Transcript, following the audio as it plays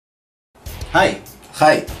Hi,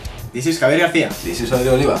 Hi, this is Javier Garcia, this is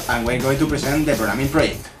Rodrigo Oliva. and we're going to present the programming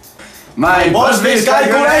project. My Postfix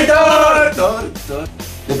calculator!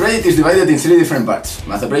 The project is divided in three different parts: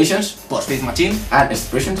 math operations Postfix machine. and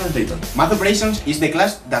expression translator. Math operations is the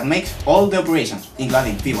class that makes all the operations,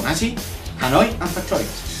 including Fibonacci, Hanoi, and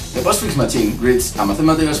factorial. The Postfix machine reads a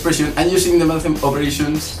mathematical expression and using the math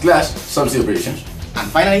operations class solves the operations.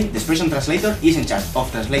 And finally, the expression translator is in charge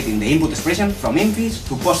of translating the input expression from infix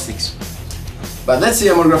to postfix. But let's see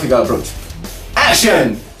a more graphical approach.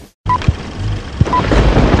 Action!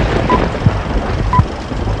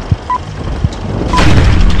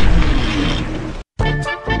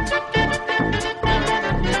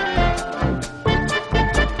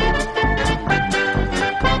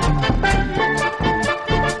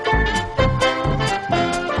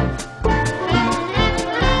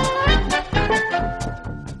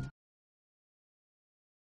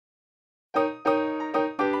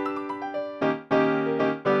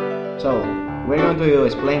 So, we're going to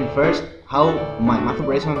explain first how my math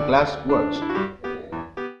operation class works.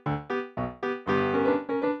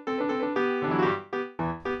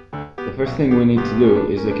 The first thing we need to do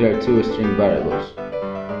is declare two string variables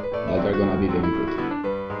that are gonna be the input.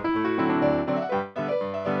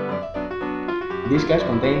 This class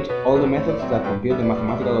contains all the methods that compute the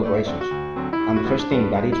mathematical operations, and the first thing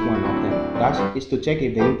that each one of them does is to check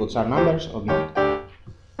if the inputs are numbers or not.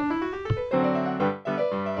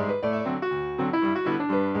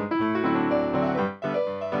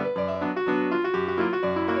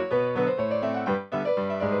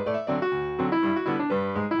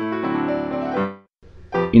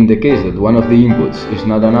 In the case that one of the inputs is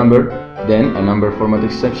not a number, then a number format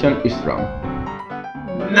exception is thrown.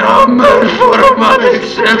 Number format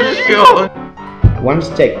exception! Once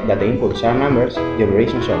checked that the inputs are numbers, the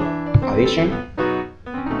operations of addition,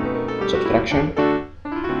 subtraction,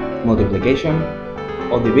 multiplication,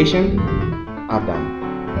 or division are done.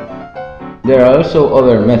 There are also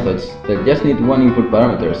other methods that just need one input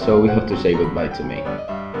parameter, so we have to say goodbye to me.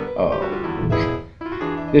 Oh.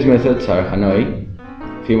 These methods are Hanoi,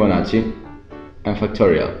 Fibonacci, and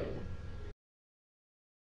factorial.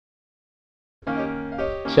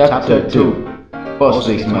 Chapter 2: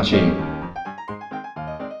 Postfix machine.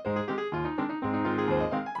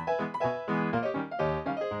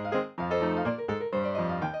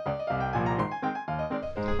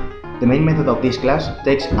 The main method of this class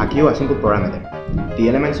takes a queue as input parameter. The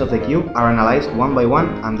elements of the queue are analyzed one by one,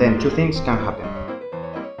 and then two things can happen.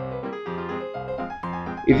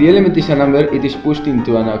 If the element is a number, it is pushed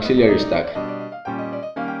into an auxiliary stack.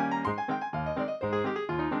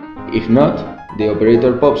 If not, the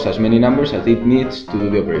operator pops as many numbers as it needs to do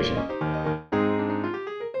the operation.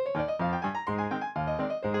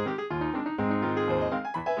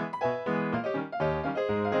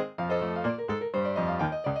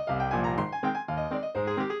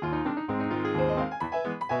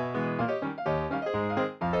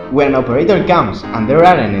 When an operator comes and there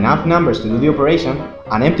aren't enough numbers to do the operation,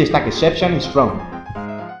 an empty stack exception is thrown.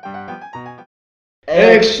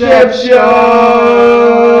 Exception!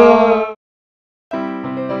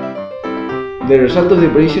 The result of the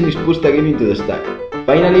operation is pushed again into the stack.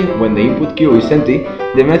 Finally, when the input queue is empty,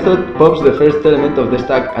 the method pops the first element of the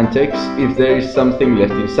stack and checks if there is something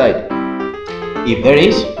left inside. If there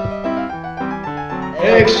is,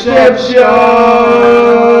 Exception!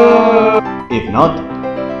 if not,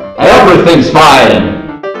 Everything's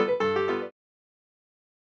fine!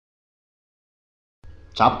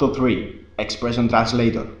 Chapter 3: Expression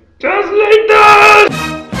Translator. Translator!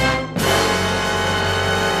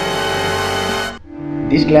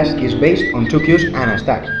 This class is based on two queues and a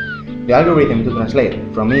stack. The algorithm to translate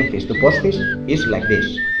from infix to postfix is like this.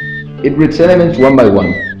 It reads elements one by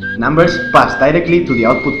one, Numbers pass directly to the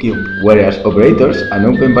output queue. whereas operators and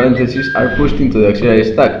open parentheses are pushed into the auxiliary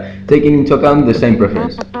stack, taking into account the same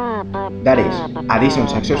preference. That is,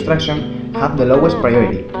 additions and subtraction have the lowest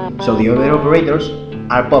priority, so the other operators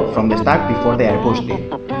are popped from the stack before they are pushed in.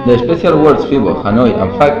 The special words Fibo, Hanoi,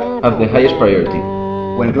 and fact have the highest priority.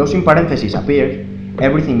 When closing parentheses appear,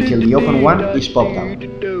 everything till the open one is popped out.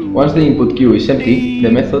 Once the input queue is empty,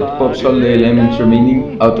 the method pops all the elements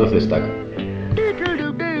remaining out of the stack.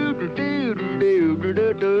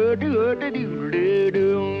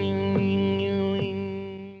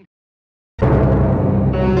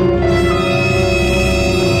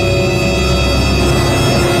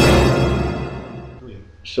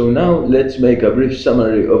 So now let's make a brief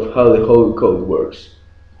summary of how the whole code works.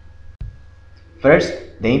 First,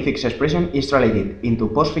 the infix expression is translated into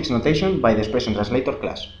postfix notation by the expression translator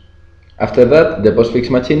class. After that, the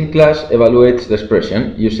Postfix machine class evaluates the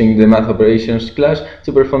expression using the math operations class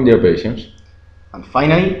to perform the operations. And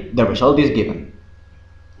finally, the result is given.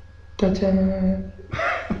 Ta-da!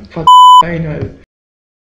 I know.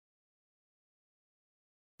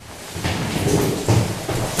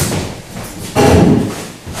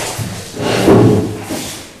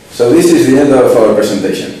 So this is the end of our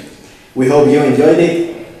presentation. We hope you enjoyed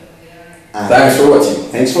it. And Thanks for watching.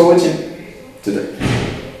 thanks for watching. Today.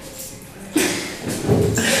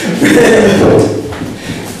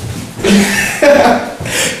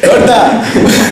 ¡Corta!